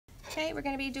Okay, we're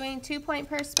going to be doing 2-point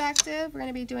perspective. We're going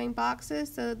to be doing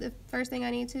boxes. So the first thing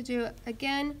I need to do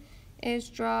again is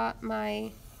draw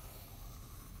my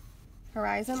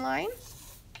horizon line.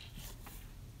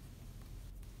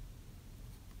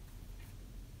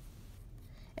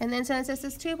 And then since this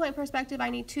is 2-point perspective, I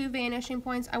need 2 vanishing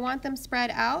points. I want them spread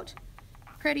out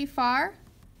pretty far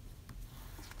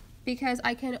because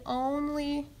I can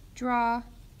only draw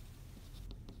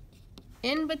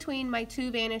in between my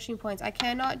 2 vanishing points. I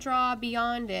cannot draw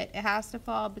beyond it. It has to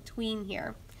fall between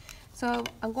here. So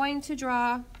I'm going to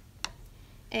draw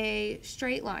a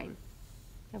straight line,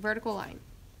 a vertical line.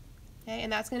 Okay,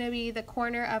 and that's going to be the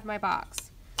corner of my box.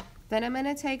 Then I'm going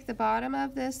to take the bottom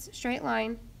of this straight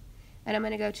line and I'm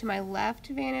going to go to my left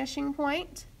vanishing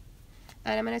point,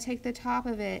 and I'm going to take the top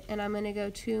of it and I'm going to go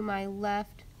to my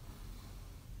left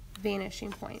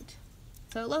vanishing point.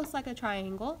 So it looks like a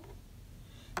triangle.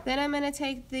 Then I'm going to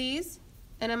take these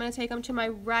and I'm going to take them to my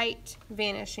right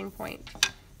vanishing point.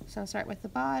 So I'll start with the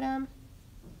bottom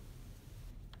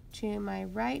to my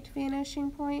right vanishing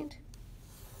point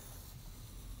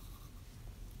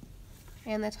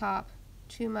and the top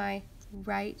to my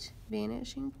right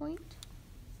vanishing point.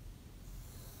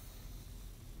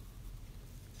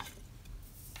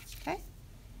 Okay.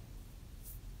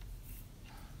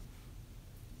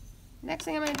 Next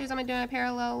thing I'm going to do is I'm going to do my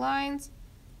parallel lines.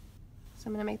 So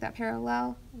I'm going to make that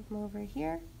parallel, come over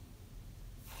here,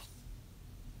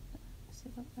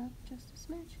 sit up just a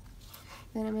smidge.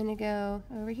 Then I'm going to go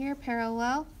over here,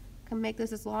 parallel, can make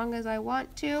this as long as I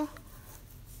want to.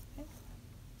 Okay.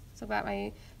 So about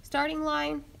my starting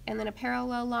line, and then a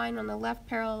parallel line on the left,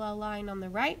 parallel line on the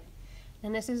right.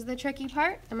 And this is the tricky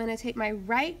part. I'm going to take my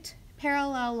right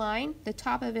parallel line, the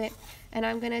top of it, and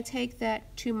I'm going to take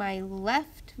that to my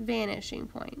left vanishing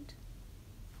point.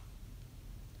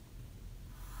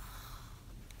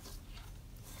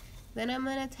 Then I'm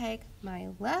going to take my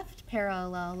left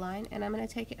parallel line and I'm going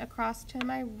to take it across to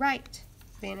my right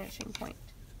vanishing point.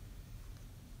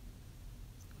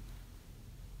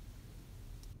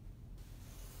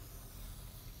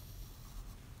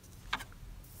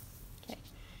 Okay,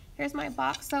 here's my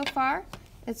box so far.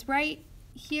 It's right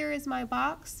here is my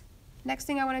box. Next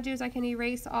thing I want to do is I can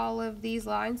erase all of these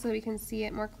lines so we can see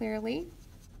it more clearly.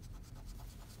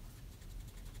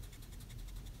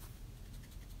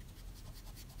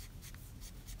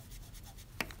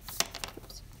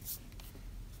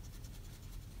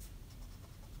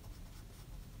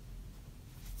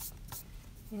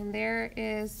 And there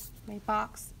is my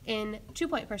box in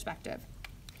 2-point perspective.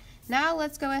 Now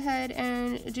let's go ahead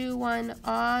and do one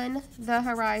on the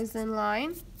horizon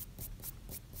line. So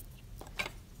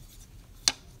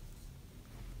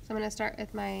I'm going to start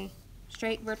with my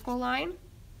straight vertical line.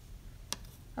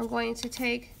 I'm going to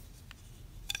take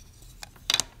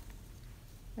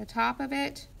the top of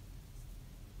it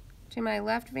to my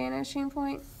left vanishing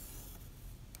point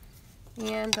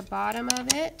and the bottom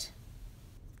of it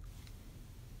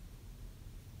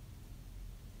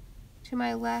to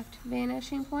my left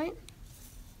vanishing point.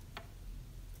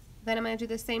 Then I'm going to do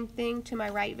the same thing to my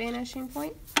right vanishing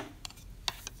point.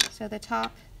 So the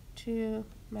top to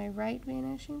my right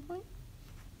vanishing point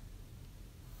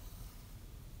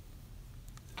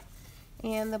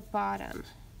and the bottom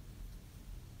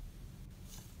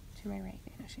to my right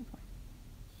vanishing point.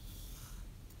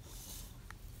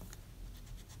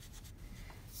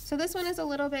 So this one is a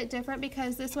little bit different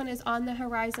because this one is on the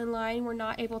horizon line. We're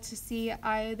not able to see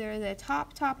either the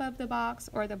top of the box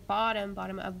or the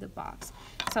bottom of the box.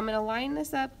 So I'm going to line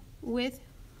this up with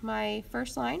my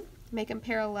first line, make them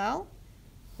parallel,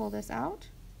 pull this out.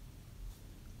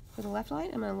 For the left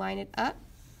line, I'm going to line it up,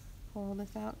 pull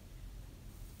this out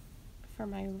for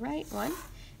my right one.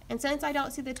 And since I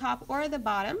don't see the top or the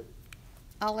bottom,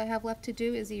 all I have left to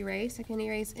do is erase. I can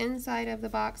erase inside of the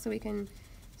box so we can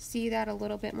see that a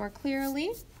little bit more clearly.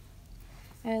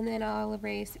 And then I'll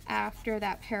erase after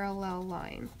that parallel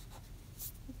line.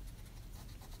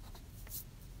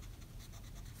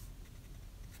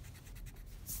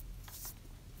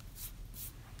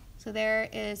 So there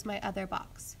is my other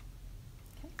box.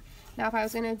 Okay. Now if I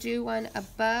was going to do one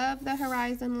above the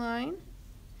horizon line,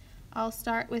 I'll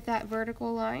start with that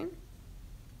vertical line.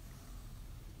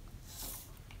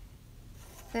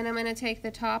 Then I'm going to take the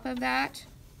top of that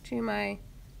to my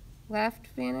left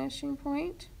vanishing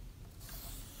point,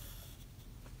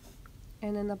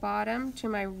 and then the bottom to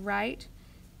my right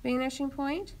vanishing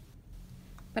point.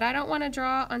 But I don't want to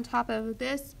draw on top of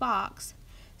this box,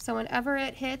 so whenever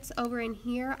it hits over in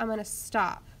here, I'm going to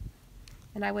stop.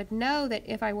 And I would know that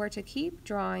if I were to keep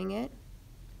drawing it,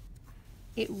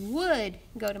 it would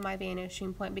go to my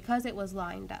vanishing point because it was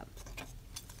lined up.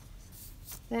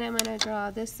 Then I'm going to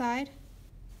draw this side,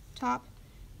 top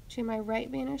to my right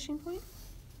vanishing point,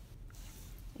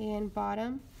 and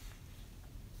bottom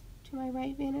to my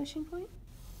right vanishing point.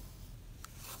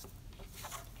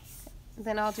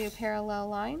 Then I'll do a parallel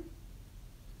line.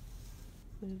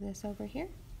 Move this over here.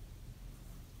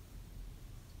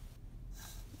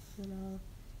 And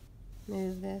I'll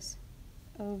move this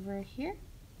over here.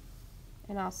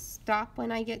 And I'll stop when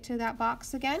I get to that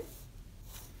box again.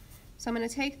 So I'm going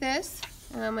to take this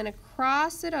and I'm going to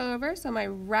cross it over, so my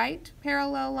right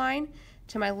parallel line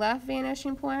to my left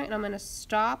vanishing point, and I'm going to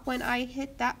stop when I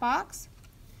hit that box.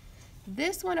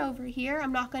 This one over here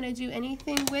I'm not going to do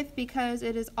anything with because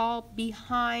it is all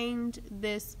behind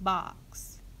this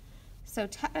box. So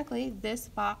technically this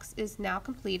box is now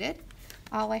completed.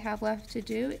 All I have left to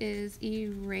do is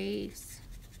erase.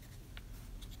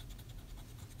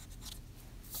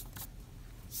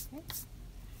 Okay.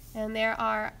 And there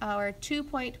are our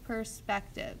 2-point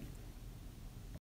perspective.